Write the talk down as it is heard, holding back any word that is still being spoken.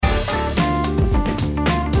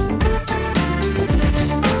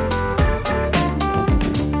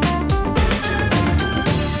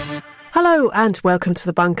Hello and welcome to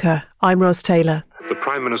The Bunker. I'm Ros Taylor. The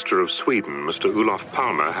Prime Minister of Sweden, Mr. Olof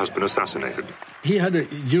Palme, has been assassinated. He had a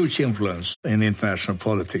huge influence in international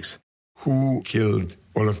politics. Who killed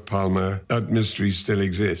Olof Palme? That mystery still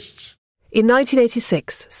exists. In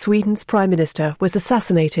 1986, Sweden's Prime Minister was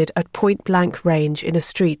assassinated at point-blank range in a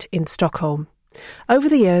street in Stockholm. Over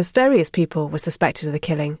the years, various people were suspected of the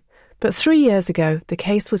killing. But 3 years ago, the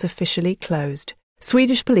case was officially closed.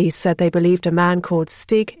 Swedish police said they believed a man called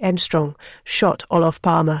Stig Enström shot Olof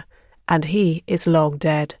Palme, and he is long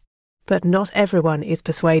dead. But not everyone is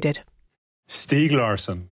persuaded. Stig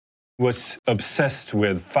Larsson was obsessed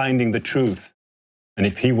with finding the truth. And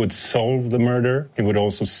if he would solve the murder, he would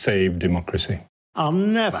also save democracy. I'll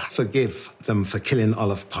never forgive them for killing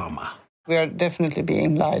Olof Palme. We are definitely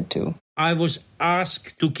being lied to. I was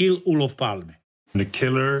asked to kill Olof Palme. The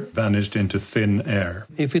killer vanished into thin air.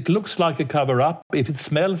 If it looks like a cover-up, if it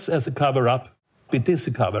smells as a cover-up, it is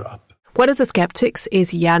a cover-up. One of the skeptics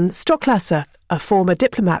is Jan Stocklasse, a former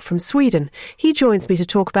diplomat from Sweden. He joins me to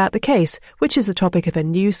talk about the case, which is the topic of a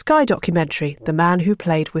new Sky documentary, The Man Who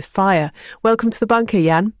Played with Fire. Welcome to The Bunker,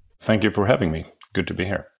 Jan. Thank you for having me. Good to be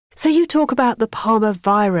here. So you talk about the Palme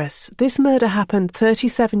virus. This murder happened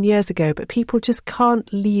 37 years ago, but people just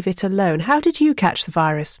can't leave it alone. How did you catch the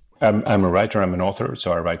virus? I'm a writer, I'm an author,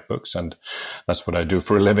 so I write books, and that's what I do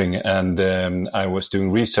for a living. And I was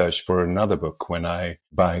doing research for another book when I,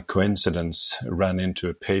 by coincidence, ran into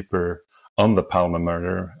a paper on the Palme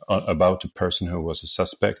murder about a person who was a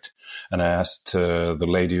suspect. And I asked the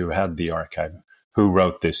lady who had the archive, who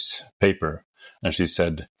wrote this paper? And she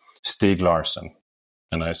said, Stig Larsson.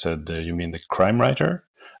 And I said, you mean the crime writer?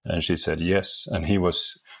 And she said, yes. And he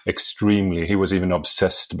was even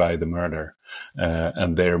obsessed by the murder.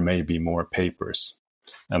 And there may be more papers.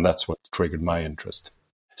 And that's what triggered my interest.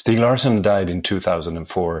 Stig Larsson died in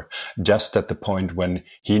 2004, just at the point when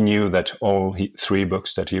he knew that all 3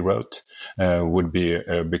 books that he wrote would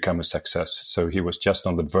become a success. So he was just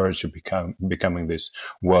on the verge of becoming this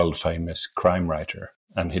world-famous crime writer.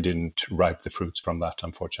 And he didn't ripe the fruits from that,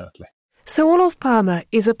 unfortunately. So Olof Palme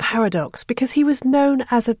is a paradox because he was known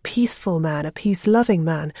as a peaceful man, a peace-loving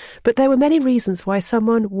man, but there were many reasons why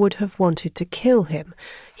someone would have wanted to kill him.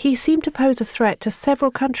 He seemed to pose a threat to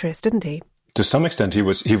several countries, didn't he? To some extent, he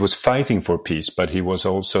was fighting for peace, but he was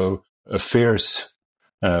also a fierce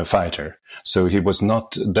fighter. So he was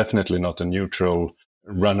definitely not a neutral,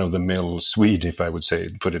 run-of-the-mill Swede, if I would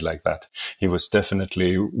put it like that. He was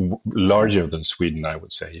definitely larger than Sweden, I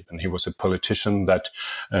would say. And he was a politician that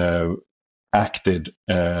acted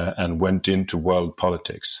and went into world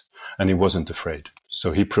politics, and he wasn't afraid.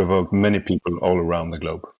 So he provoked many people all around the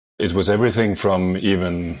globe. It was everything from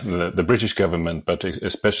even the British government, but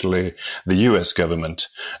especially the US government,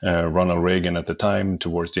 Ronald Reagan at the time,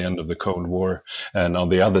 towards the end of the Cold War, and on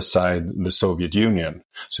the other side, the Soviet Union.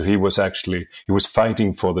 So he was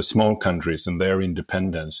fighting for the small countries and their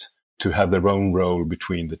independence to have their own role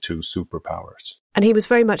between the two superpowers. And he was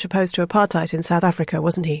very much opposed to apartheid in South Africa,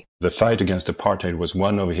 wasn't he? The fight against apartheid was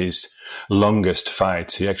one of his longest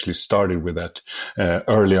fights. He actually started with that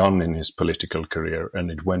early on in his political career,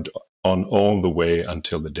 and it went on all the way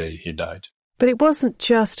until the day he died. But it wasn't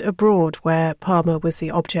just abroad where Palme was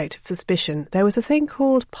the object of suspicion. There was a thing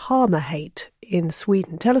called Palme hate in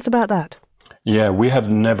Sweden. Tell us about that. Yeah, we have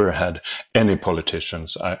never had any politician,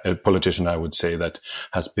 I would say, that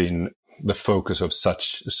has been the focus of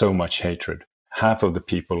so much hatred. Half of the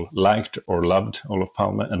people liked or loved Olof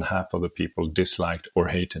Palme, and half of the people disliked or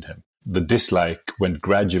hated him. The dislike went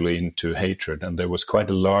gradually into hatred, and there was quite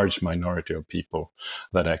a large minority of people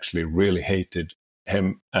that actually really hated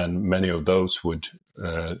him, and many of those would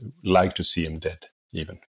like to see him dead,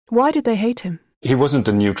 even. Why did they hate him? He wasn't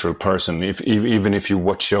a neutral person. Even if you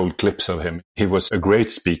watch old clips of him, he was a great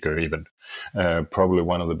speaker, even probably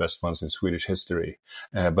one of the best ones in Swedish history.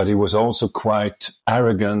 But he was also quite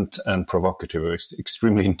arrogant and provocative,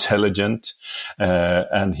 extremely intelligent,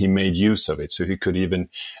 and he made use of it. So he could even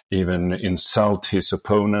insult his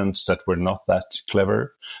opponents that were not that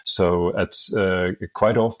clever. So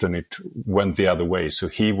quite often it went the other way. So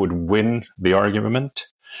he would win the argument,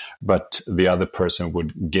 but the other person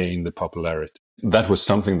would gain the popularity. That was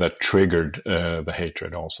something that triggered the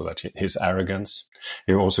hatred also, that his arrogance.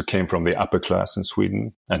 He also came from the upper class in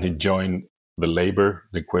Sweden, and he joined the Labour,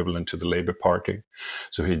 the equivalent to the Labour Party.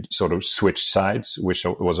 So he sort of switched sides, which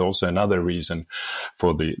was also another reason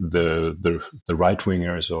for the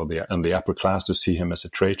right-wingers and the upper class to see him as a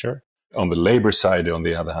traitor. On the Labour side, on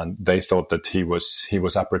the other hand, they thought that he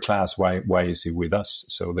was upper class. Why is he with us?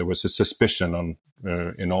 So there was a suspicion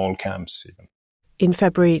in all camps even. In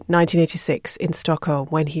February 1986 in Stockholm,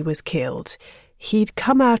 when he was killed, he'd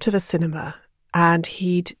come out of a cinema and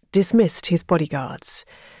he'd dismissed his bodyguards.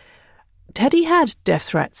 Had he had death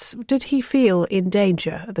threats? Did he feel in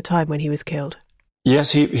danger at the time when he was killed?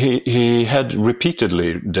 Yes, he had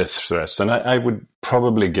repeatedly death threats, and I would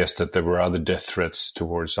probably guess that there were other death threats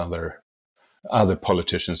towards other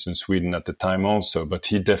politicians in Sweden at the time also, but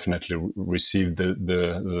he definitely received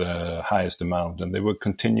the highest amount, and they were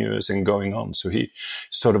continuous and going on. So he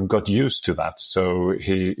sort of got used to that. So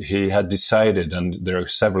he had decided, and there are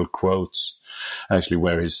several quotes actually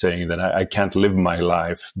where he's saying that I can't live my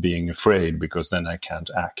life being afraid because then I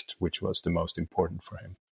can't act, which was the most important for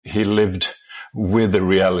him. He lived with the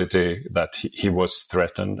reality that he was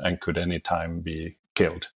threatened and could any time be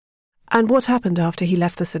killed. And what happened after he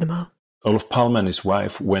left the cinema? Olof Palme and his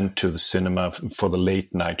wife went to the cinema for the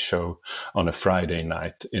late night show on a Friday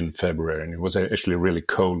night in February, and it was actually a really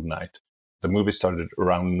cold night. The movie started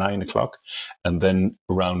around 9 o'clock, and then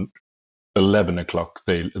around 11 o'clock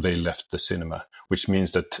they left the cinema, which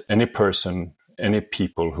means that any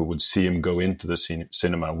people who would see him go into the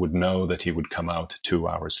cinema would know that he would come out 2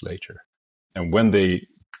 hours later. And when they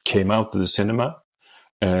came out of the cinema,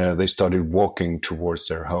 they started walking towards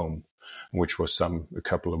their home, which was a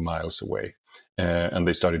couple of miles away. And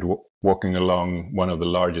they started walking along one of the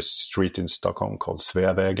largest streets in Stockholm called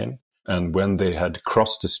Sveavägen. And when they had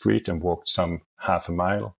crossed the street and walked some half a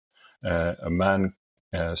mile, a man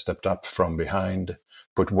stepped up from behind,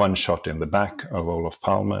 put one shot in the back of Olof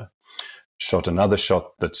Palme, shot another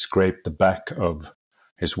shot that scraped the back of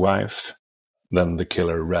his wife. Then the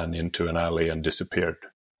killer ran into an alley and disappeared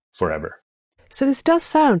forever. So this does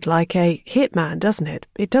sound like a hitman, doesn't it?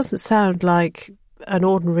 It doesn't sound like an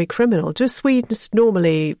ordinary criminal. Do Swedes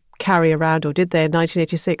normally carry around, or did they in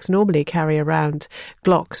 1986 normally carry around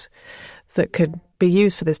Glocks that could be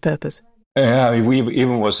used for this purpose? Yeah, it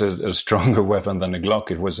even was a stronger weapon than a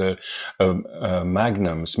Glock. It was a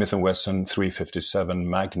Magnum, Smith & Wesson 357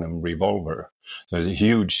 Magnum revolver. So it's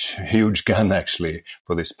a huge gun actually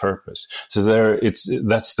for this purpose. So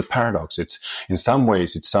that's the paradox. In some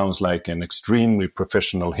ways it sounds like an extremely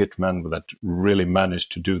professional hitman that really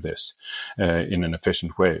managed to do this in an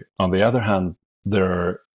efficient way. On the other hand, there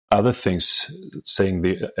are other things saying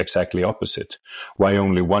the exactly opposite. Why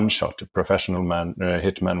only one shot? A professional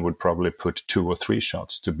hitman would probably put 2 or 3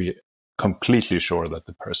 shots to be completely sure that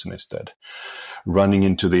the person is dead. Running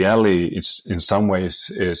into the alley, it's in some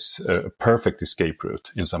ways is a perfect escape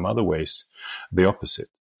route. In some other ways, the opposite.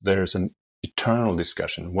 There's an eternal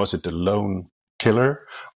discussion. Was it a lone killer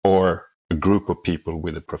or a group of people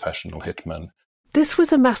with a professional hitman? This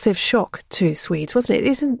was a massive shock to Swedes, wasn't it? It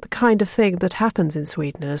isn't the kind of thing that happens in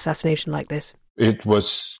Sweden, an assassination like this. It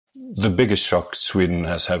was the biggest shock Sweden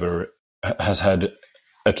has had,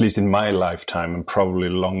 at least in my lifetime, and probably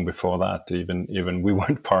long before that. Even we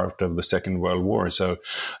weren't part of the Second World War. So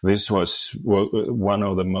this was one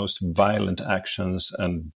of the most violent actions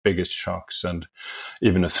and biggest shocks, and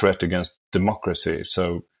even a threat against democracy.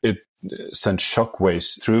 So it sent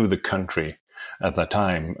shockwaves through the country at that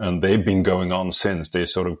time, and they've been going on since. They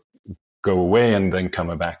sort of go away and then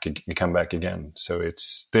come back again. So it's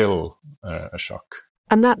still a shock.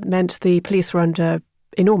 And that meant the police were under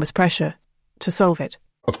enormous pressure to solve it.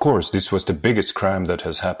 Of course, this was the biggest crime that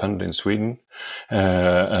has happened in Sweden.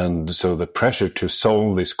 And so the pressure to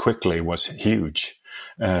solve this quickly was huge.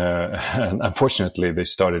 And unfortunately, they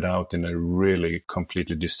started out in a really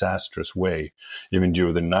completely disastrous way. Even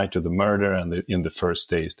during the night of the murder and in the first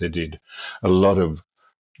days, they did a lot of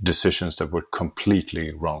decisions that were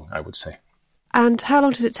completely wrong, I would say. And how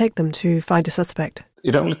long did it take them to find a suspect?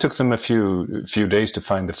 It only took them a few days to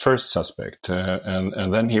find the first suspect,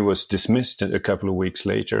 and then he was dismissed a couple of weeks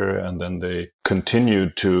later. And then they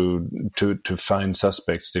continued to find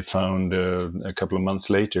suspects. They found a couple of months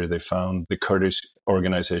later, they found the Kurdish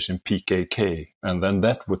organization PKK, and then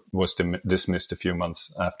that was dismissed a few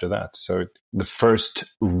months after that. So the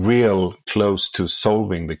first real close to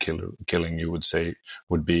solving the killing, you would say,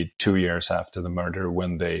 would be 2 years after the murder,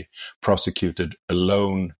 when they prosecuted a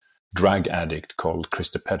lone drug addict called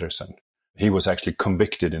Christer Pettersson. He was actually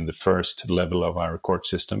convicted in the first level of our court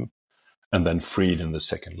system and then freed in the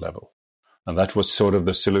second level. And that was sort of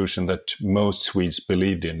the solution that most Swedes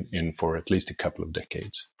believed in for at least a couple of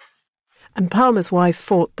decades. And Palme's wife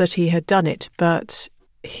thought that he had done it, but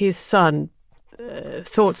his son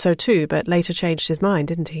thought so too, but later changed his mind,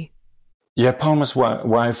 didn't he? Yeah, Palme's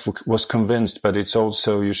wife was convinced, but it's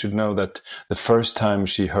also, you should know that the first time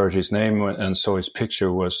she heard his name and saw his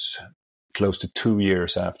picture was close to 2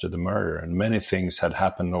 years after the murder, and many things had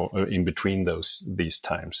happened in between these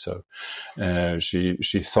times. So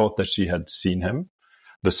she thought that she had seen him.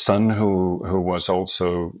 The son who was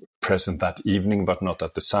also present that evening, but not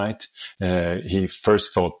at the site. He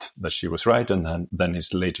first thought that she was right, and then he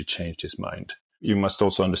later changed his mind. You must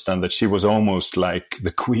also understand that she was almost like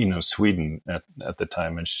the Queen of Sweden at the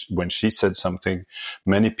time. And when she said something,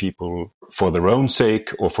 many people, for their own sake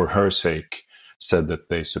or for her sake, said that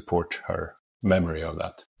they support her memory of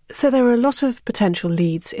that. So there were a lot of potential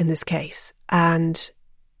leads in this case. And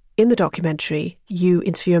in the documentary, you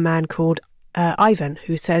interview a man called Ivan,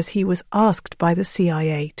 who says he was asked by the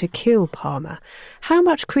CIA to kill Palmer. How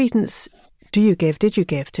much credence did you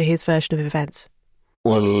give to his version of events?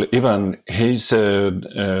 Well, Ivan, he's a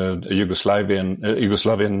Yugoslavian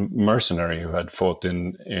mercenary who had fought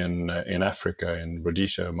in Africa, in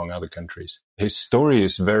Rhodesia, among other countries. His story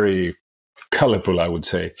is very colorful, I would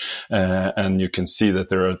say, and you can see that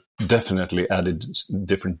there are definitely added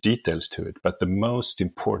different details to it. But the most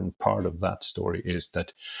important part of that story is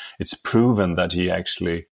that it's proven that he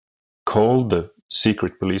actually called the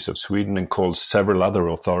secret police of Sweden and called several other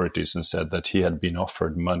authorities and said that he had been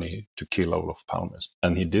offered money to kill Olof Palme.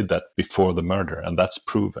 And he did that before the murder, and that's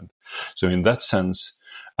proven. So in that sense,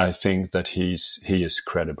 I think that he is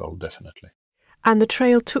credible, definitely. And the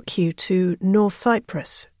trail took you to North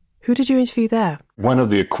Cyprus. Who did you interview there? One of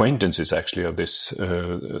the acquaintances, actually, of this,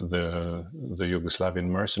 the Yugoslavian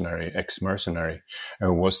mercenary, ex-mercenary,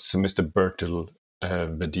 was Mr. Bertil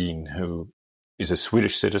Vedin, who is a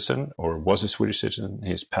Swedish citizen, or was a Swedish citizen.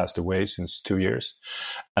 He's passed away since 2 years.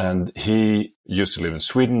 And he used to live in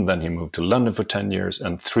Sweden. Then he moved to London for 10 years.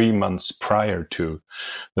 And 3 months prior to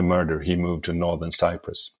the murder, he moved to Northern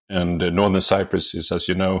Cyprus. And Northern Cyprus is, as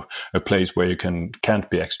you know, a place where you can't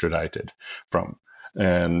be extradited from.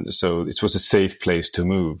 And so it was a safe place to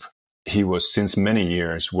move. He was, since many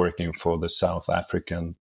years, working for the South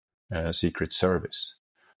African Secret Service.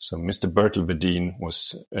 So Mr. Bertil Vedin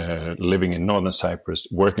was living in Northern Cyprus,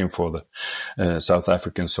 working for the South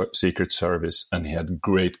African Secret Service, and he had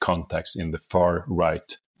great contacts in the far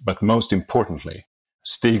right. But most importantly,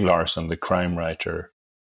 Stieg Larsson, the crime writer,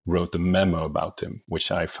 wrote a memo about him, which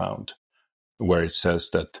I found, where it says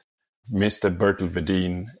that Mr. Bertil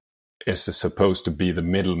Vedin is supposed to be the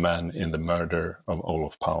middleman in the murder of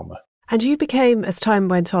Olof Palme. And you became, as time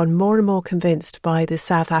went on, more and more convinced by the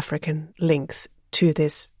South African links to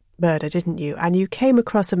this murder, didn't you? And you came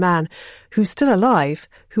across a man who's still alive,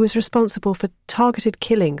 who was responsible for targeted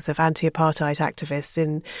killings of anti-apartheid activists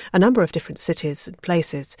in a number of different cities and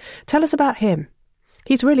places. Tell us about him.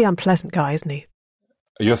 He's a really unpleasant guy, isn't he?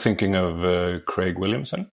 You're thinking of Craig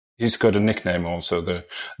Williamson? He's got a nickname also,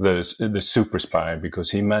 the super spy,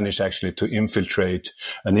 because he managed actually to infiltrate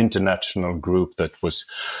an international group that was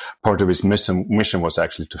part of his mission was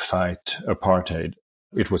actually to fight apartheid.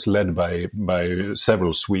 It was led by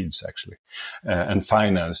several Swedes, actually, and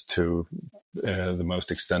financed to the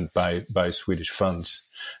most extent by Swedish funds.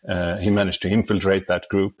 He managed to infiltrate that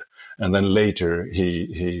group, and then later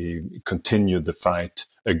he continued the fight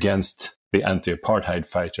against the anti-apartheid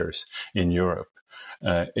fighters in Europe.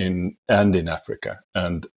 In Africa.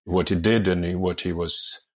 And what he did and what he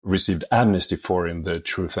received amnesty for in the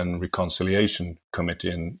Truth and Reconciliation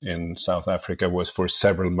Committee in South Africa was for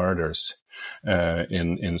several murders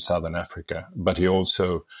in Southern Africa. But he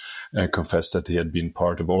also confessed that he had been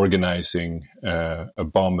part of organizing a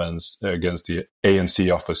bomb against the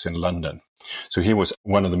ANC office in London. So he was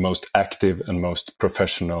one of the most active and most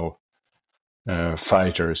professional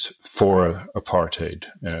fighters for apartheid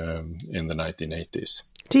in the 1980s.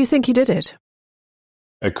 Do you think he did it?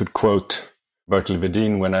 I could quote Bertil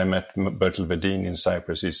Vedin. When I met Bertil Vedin in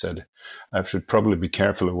Cyprus, he said, "I should probably be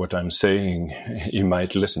careful of what I'm saying. He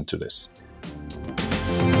might listen to this."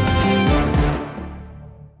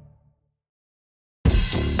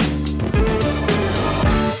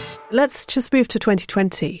 Let's just move to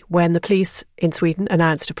 2020, when the police in Sweden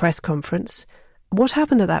announced a press conference. What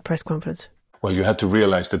happened at that press conference? Well, you have to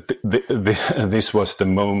realize that this was the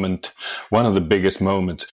moment, one of the biggest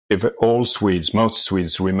moments. If most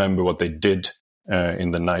Swedes remember what they did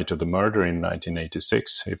in the night of the murder in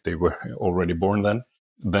 1986, if they were already born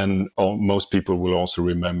then most people will also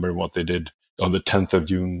remember what they did on the 10th of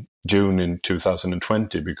June in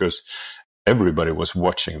 2020, because everybody was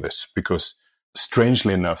watching this. Because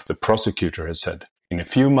strangely enough, the prosecutor had said, in a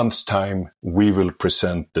few months' time, we will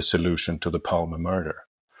present the solution to the Palme murder.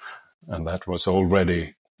 And that was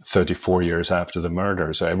already 34 years after the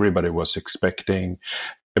murder. So everybody was expecting,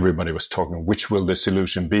 everybody was talking, which will the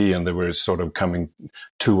solution be? And there were sort of coming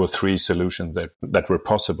 2 or 3 solutions that were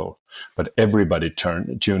possible. But everybody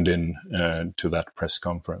tuned in to that press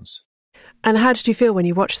conference. And how did you feel when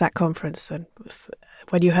you watched that conference and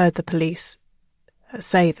when you heard the police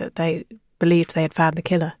say that they believed they had found the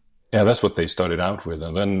killer? Yeah, that's what they started out with.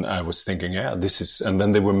 And then I was thinking, and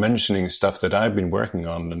then they were mentioning stuff that I've been working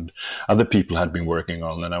on and other people had been working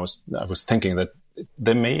on. And I was thinking that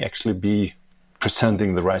they may actually be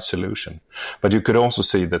presenting the right solution. But you could also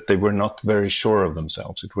see that they were not very sure of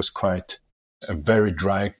themselves. It was quite a very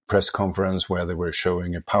dry press conference where they were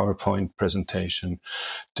showing a PowerPoint presentation,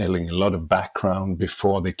 telling a lot of background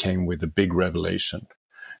before they came with the big revelation.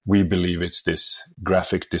 We believe it's this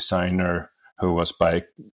graphic designer who was by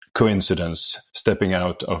coincidence stepping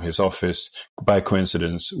out of his office, by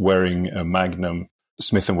coincidence wearing a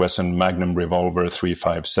Smith & Wesson Magnum revolver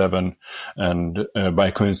 357, and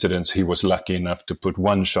by coincidence he was lucky enough to put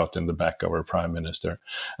one shot in the back of our prime minister,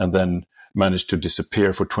 and then managed to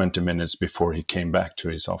disappear for 20 minutes before he came back to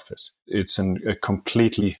his office. It's a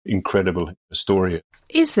completely incredible story.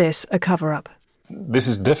 Is this a cover-up? This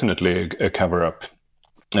is definitely a cover-up,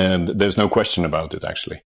 and there's no question about it,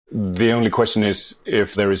 actually. The only question is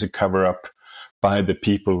if there is a cover-up by the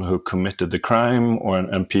people who committed the crime or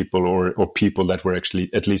people that were actually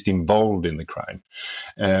at least involved in the crime.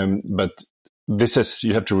 But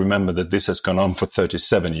you have to remember that this has gone on for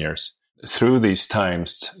 37 years. Through these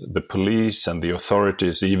times, the police and the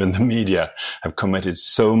authorities, even the media, have committed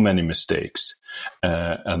so many mistakes.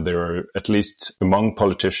 And there are, at least among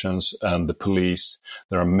politicians and the police,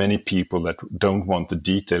 there are many people that don't want the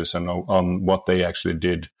details on what they actually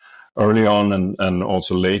did early on and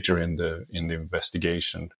also later in the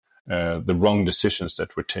investigation, the wrong decisions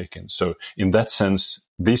that were taken. So in that sense,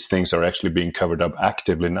 these things are actually being covered up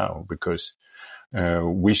actively now because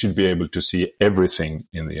we should be able to see everything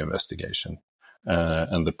in the investigation.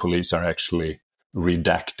 And the police are actually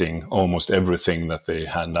redacting almost everything that they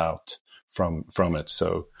hand out from it.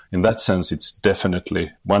 So in that sense, it's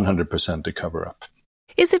definitely 100% a cover-up.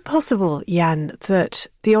 Is it possible, Jan, that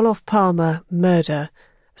the Olof Palme murder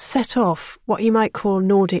set off what you might call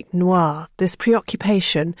Nordic noir, this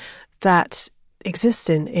preoccupation that exists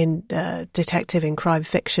in detective and crime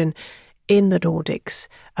fiction in the Nordics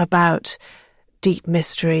about deep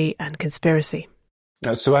mystery and conspiracy?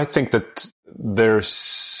 So I think that there's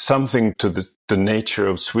something to the nature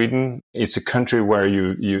of Sweden. It's a country where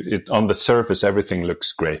on the surface everything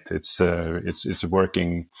looks great. It's a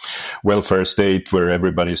working welfare state where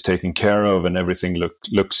everybody is taken care of and everything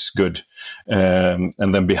looks good. And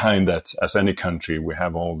then behind that, as any country, we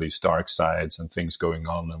have all these dark sides and things going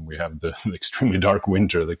on, and we have the extremely dark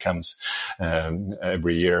winter that comes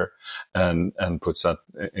every year and puts that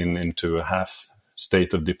into a half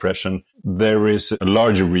state of depression. There is a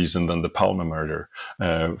larger reason than the Palme murder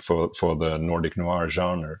for the Nordic noir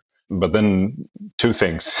genre. But then two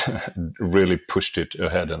things really pushed it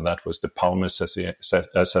ahead, and that was the Palme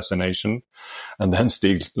assassination, and then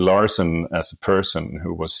Stieg Larsson as a person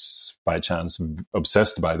who was by chance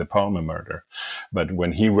obsessed by the Palme murder. But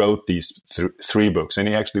when he wrote these three books, and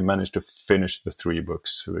he actually managed to finish the 3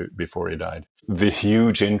 books before he died, the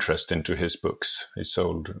huge interest into his books, he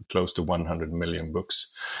sold close to 100 million books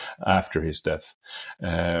after his death.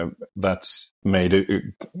 That's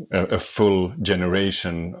made a full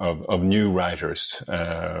generation of new writers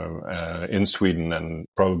in Sweden and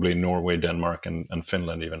probably Norway, Denmark, and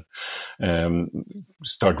Finland even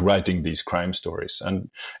start writing these crime stories.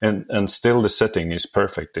 And still the setting is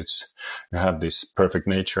perfect. You have this perfect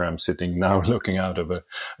nature. I'm sitting now looking out of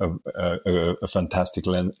a fantastic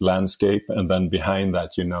landscape, and then behind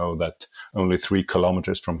that, you know that only 3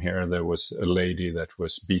 kilometers from here there was a lady that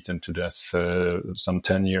was beaten to death some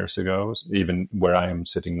 10 years ago, even where I am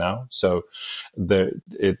sitting now. So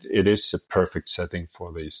it is a perfect setting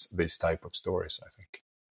for these type of stories, I think.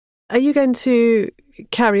 Are you going to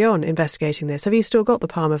carry on investigating this? Have you still got the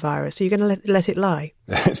Palme virus? Are you going to let it lie?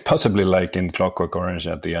 It's possibly like in Clockwork Orange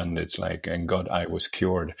at the end. It's like, and God, I was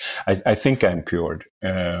cured. I think I'm cured.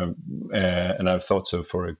 And I've thought so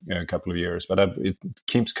for a couple of years, but it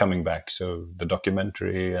keeps coming back. So the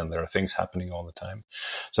documentary, and there are things happening all the time.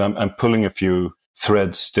 So I'm pulling a few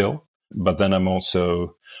threads still, but then I'm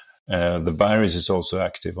also, the virus is also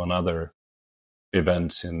active on other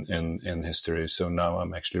events in history. So now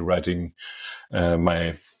I'm actually writing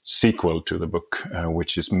my sequel to the book,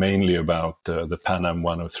 which is mainly about the Pan Am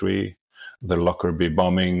 103, the Lockerbie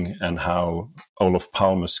bombing, and how Olof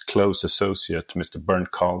Palme's close associate, Mr.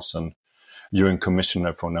 Bernd Carlson, UN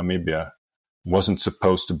Commissioner for Namibia, wasn't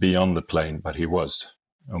supposed to be on the plane, but he was.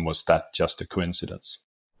 And was that just a coincidence?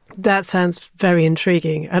 That sounds very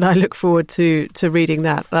intriguing, and I look forward to reading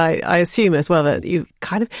that. I assume as well that you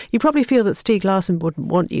probably feel that Stieg Larsson wouldn't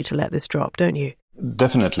want you to let this drop, don't you?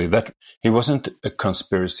 Definitely. That he wasn't a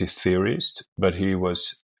conspiracy theorist, but he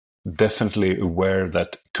was definitely aware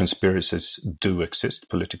that conspiracies do exist,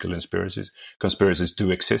 political conspiracies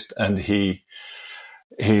do exist, and he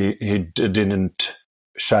didn't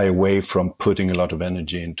shy away from putting a lot of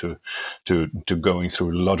energy into to going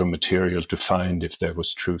through a lot of material to find if there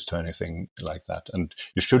was truth to anything like that. And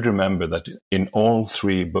you should remember that in all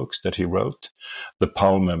 3 books that he wrote, the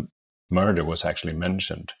Palme murder was actually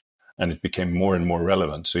mentioned, and it became more and more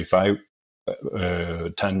relevant. So if I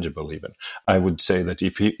tangible even, I would say that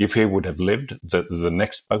if he would have lived, the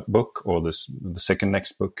next book or the second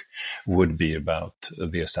next book would be about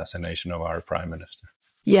the assassination of our Prime Minister.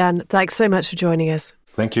 Jan, thanks so much for joining us.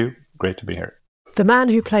 Thank you. Great to be here. The Man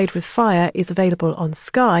Who Played with Fire is available on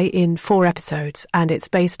Sky in 4 episodes, and it's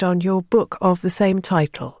based on your book of the same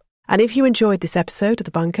title. And if you enjoyed this episode of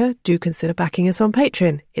The Bunker, do consider backing us on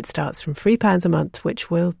Patreon. It starts from £3 a month,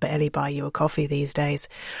 which will barely buy you a coffee these days.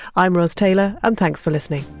 I'm Ros Taylor, and thanks for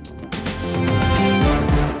listening.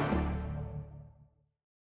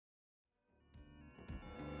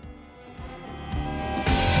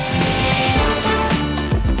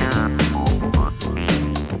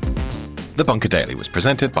 The Bunker Daily was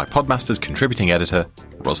presented by Podmaster's contributing editor,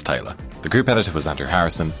 Ros Taylor. The group editor was Andrew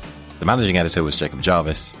Harrison, the managing editor was Jacob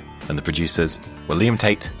Jarvis, and the producers were Liam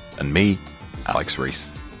Tate and me, Alex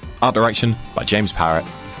Rees. Art direction by James Parrott.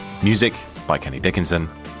 Music by Kenny Dickinson.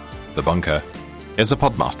 The Bunker is a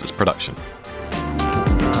Podmasters production.